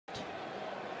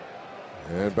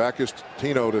And back is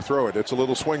Tino to throw it. It's a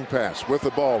little swing pass with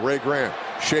the ball. Ray Graham,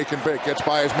 shake and bake, gets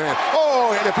by his man.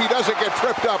 Oh, and if he doesn't get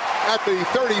tripped up at the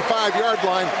 35-yard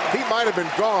line, he might have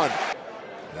been gone.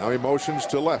 Now he motions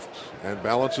to left and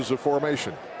balances a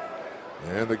formation.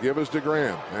 And the give is to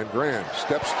Graham. And Graham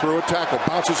steps through a tackle,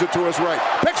 bounces it to his right,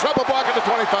 picks up a block at the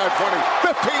 25-20,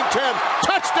 15-10,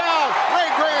 touchdown! Ray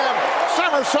Graham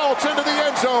somersaults into the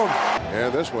end zone.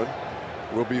 And this one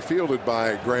will be fielded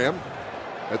by Graham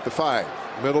at the 5,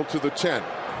 middle to the 10,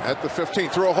 at the 15,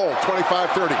 through a hole,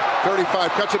 25-30,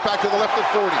 35, cuts it back to the left at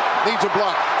 40, needs a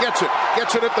block, gets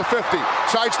it at the 50,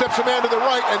 sidesteps a man to the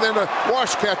right, and then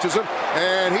Wash catches him,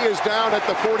 and he is down at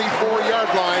the 44-yard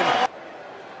line.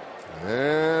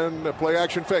 And a play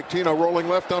action fake. Tino rolling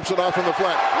left, dumps it off in the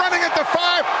flat. Running at the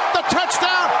 5, the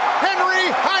touchdown. Henry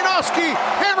Hajnowski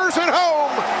hammers it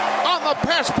home on the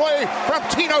pass play from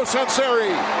Tino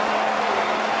Sunseri.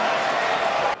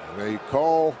 They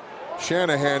call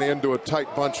Shanahan into a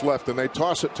tight bunch left, and they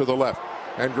toss it to the left.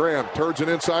 And Graham turns it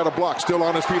inside a block, still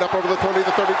on his feet, up over the 30,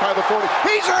 the 35, the 40.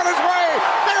 He's on his way.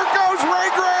 There goes Ray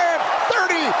Graham.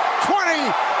 30,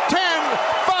 20, 10,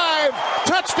 5,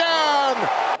 touchdown.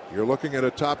 You're looking at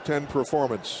a top 10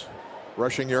 performance,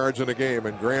 rushing yards in a game,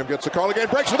 and Graham gets the call again,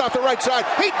 breaks it off the right side.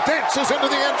 He dances into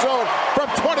the end zone from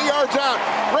 20 yards out.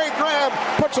 Ray Graham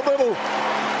puts a little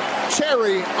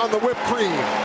cherry on the whipped cream.